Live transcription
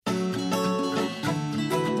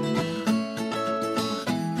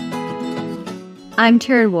I'm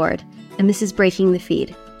Taryn Ward, and this is Breaking the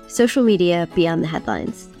Feed, social media beyond the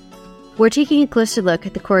headlines. We're taking a closer look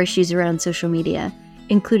at the core issues around social media,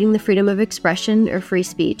 including the freedom of expression or free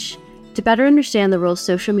speech, to better understand the role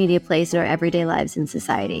social media plays in our everyday lives in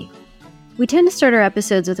society. We tend to start our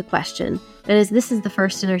episodes with a question, and as this is the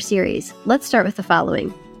first in our series, let's start with the following.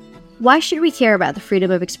 Why should we care about the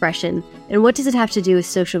freedom of expression, and what does it have to do with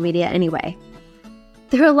social media anyway?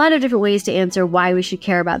 There are a lot of different ways to answer why we should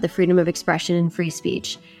care about the freedom of expression and free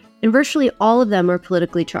speech, and virtually all of them are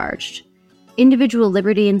politically charged. Individual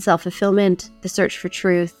liberty and self-fulfillment, the search for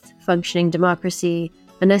truth, functioning democracy,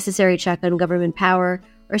 a necessary check on government power,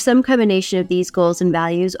 or some combination of these goals and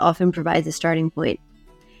values often provides a starting point.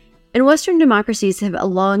 And Western democracies have a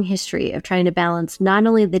long history of trying to balance not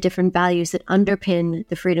only the different values that underpin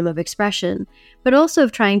the freedom of expression, but also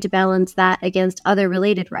of trying to balance that against other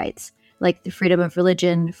related rights, like the freedom of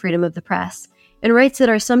religion, freedom of the press, and rights that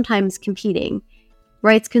are sometimes competing,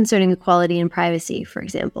 rights concerning equality and privacy, for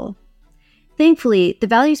example. Thankfully, the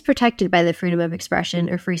values protected by the freedom of expression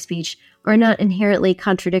or free speech are not inherently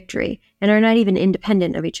contradictory and are not even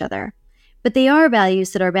independent of each other. But they are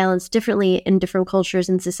values that are balanced differently in different cultures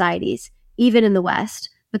and societies, even in the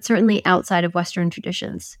West, but certainly outside of Western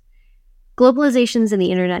traditions. Globalizations and the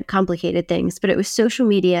internet complicated things, but it was social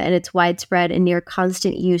media and its widespread and near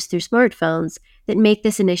constant use through smartphones that make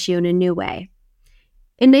this an issue in a new way.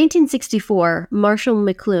 In 1964, Marshall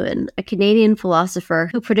McLuhan, a Canadian philosopher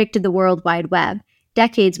who predicted the World Wide Web,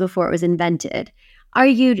 decades before it was invented,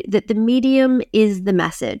 argued that the medium is the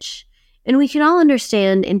message. And we can all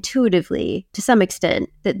understand intuitively, to some extent,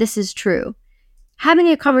 that this is true. Having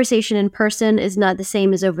a conversation in person is not the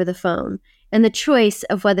same as over the phone, and the choice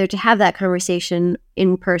of whether to have that conversation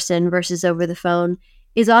in person versus over the phone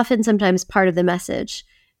is often sometimes part of the message,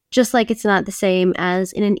 just like it's not the same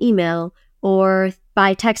as in an email or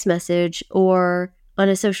by text message or on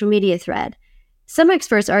a social media thread. Some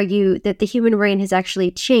experts argue that the human brain has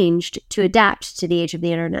actually changed to adapt to the age of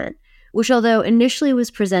the internet, which although initially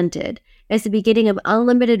was presented as the beginning of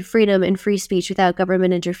unlimited freedom and free speech without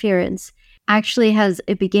government interference, actually has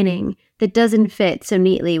a beginning that doesn't fit so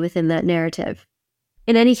neatly within that narrative.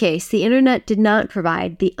 In any case, the internet did not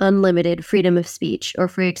provide the unlimited freedom of speech or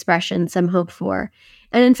free expression some hoped for,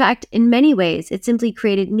 and in fact, in many ways, it simply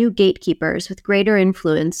created new gatekeepers with greater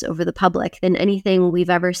influence over the public than anything we've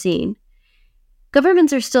ever seen.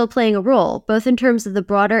 Governments are still playing a role, both in terms of the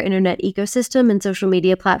broader internet ecosystem and social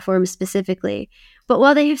media platforms specifically, but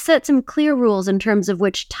while they have set some clear rules in terms of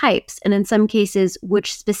which types, and in some cases,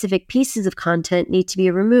 which specific pieces of content need to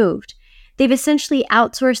be removed, they've essentially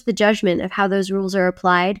outsourced the judgment of how those rules are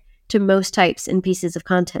applied to most types and pieces of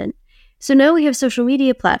content. So now we have social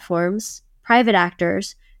media platforms, private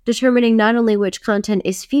actors, determining not only which content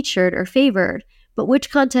is featured or favored, but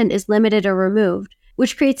which content is limited or removed,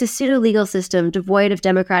 which creates a pseudo-legal system devoid of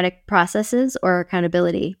democratic processes or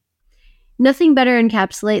accountability. Nothing better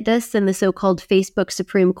encapsulate this than the so-called Facebook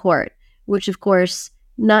Supreme Court, which of course,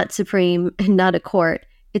 not supreme and not a court,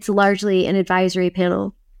 it's largely an advisory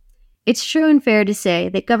panel. It's true and fair to say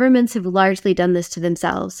that governments have largely done this to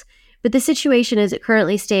themselves, but the situation as it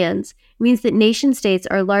currently stands means that nation-states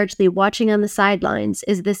are largely watching on the sidelines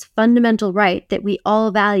as this fundamental right that we all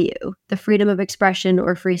value, the freedom of expression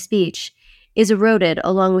or free speech, is eroded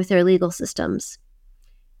along with their legal systems.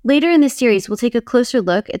 Later in this series, we'll take a closer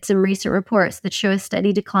look at some recent reports that show a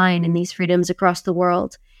steady decline in these freedoms across the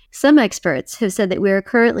world. Some experts have said that we are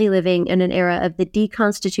currently living in an era of the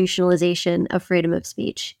deconstitutionalization of freedom of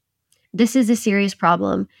speech. This is a serious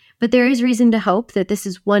problem, but there is reason to hope that this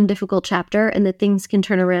is one difficult chapter and that things can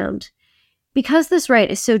turn around. Because this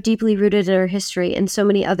right is so deeply rooted in our history and so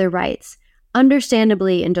many other rights,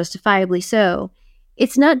 understandably and justifiably so,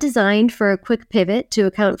 it's not designed for a quick pivot to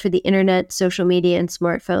account for the internet, social media, and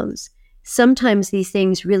smartphones. Sometimes these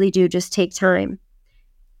things really do just take time.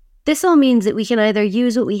 This all means that we can either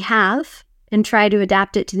use what we have and try to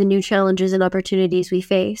adapt it to the new challenges and opportunities we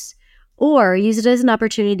face, or use it as an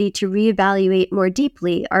opportunity to reevaluate more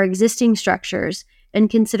deeply our existing structures and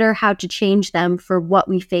consider how to change them for what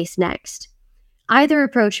we face next. Either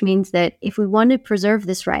approach means that if we want to preserve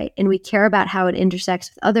this right and we care about how it intersects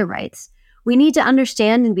with other rights, we need to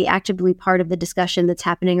understand and be actively part of the discussion that's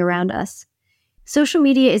happening around us. Social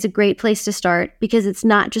media is a great place to start because it's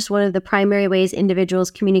not just one of the primary ways individuals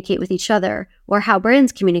communicate with each other, or how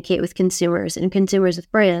brands communicate with consumers and consumers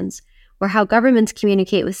with brands, or how governments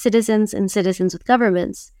communicate with citizens and citizens with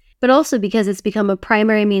governments, but also because it's become a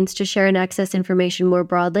primary means to share and access information more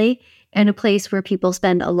broadly and a place where people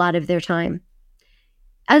spend a lot of their time.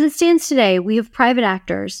 As it stands today, we have private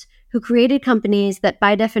actors who created companies that,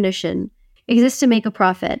 by definition, exist to make a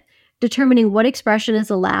profit, determining what expression is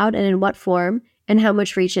allowed and in what form, and how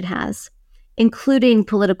much reach it has, including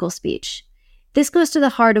political speech. This goes to the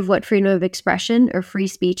heart of what freedom of expression or free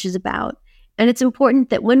speech is about, and it's important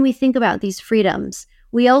that when we think about these freedoms,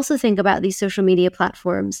 we also think about these social media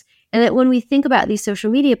platforms, and that when we think about these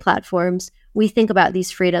social media platforms, we think about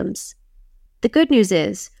these freedoms. The good news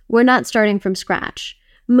is, we're not starting from scratch.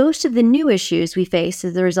 Most of the new issues we face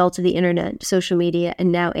as a result of the internet, social media,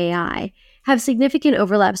 and now AI have significant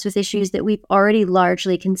overlaps with issues that we've already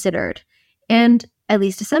largely considered. And, at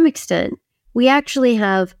least to some extent, we actually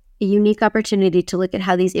have a unique opportunity to look at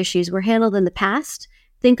how these issues were handled in the past,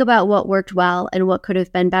 think about what worked well and what could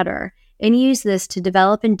have been better, and use this to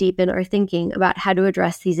develop and deepen our thinking about how to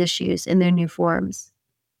address these issues in their new forms.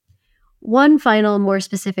 One final, more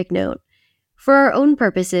specific note. For our own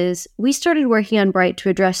purposes, we started working on Bright to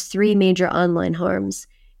address 3 major online harms: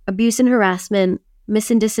 abuse and harassment,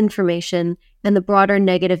 mis and disinformation, and the broader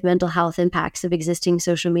negative mental health impacts of existing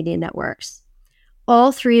social media networks.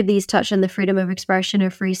 All 3 of these touch on the freedom of expression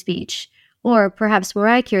or free speech, or perhaps more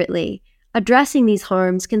accurately, addressing these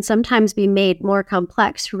harms can sometimes be made more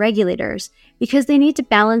complex for regulators because they need to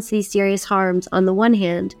balance these serious harms on the one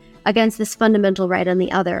hand against this fundamental right on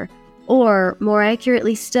the other, or, more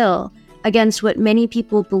accurately still, against what many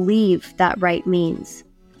people believe that right means.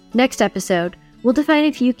 Next episode, we'll define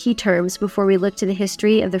a few key terms before we look to the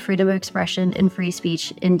history of the freedom of expression and free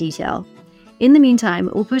speech in detail. In the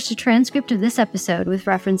meantime, we'll post a transcript of this episode with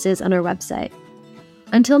references on our website.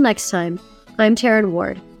 Until next time, I'm Taryn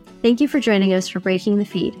Ward. Thank you for joining us for Breaking the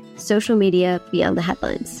Feed, social media beyond the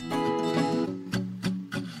headlines.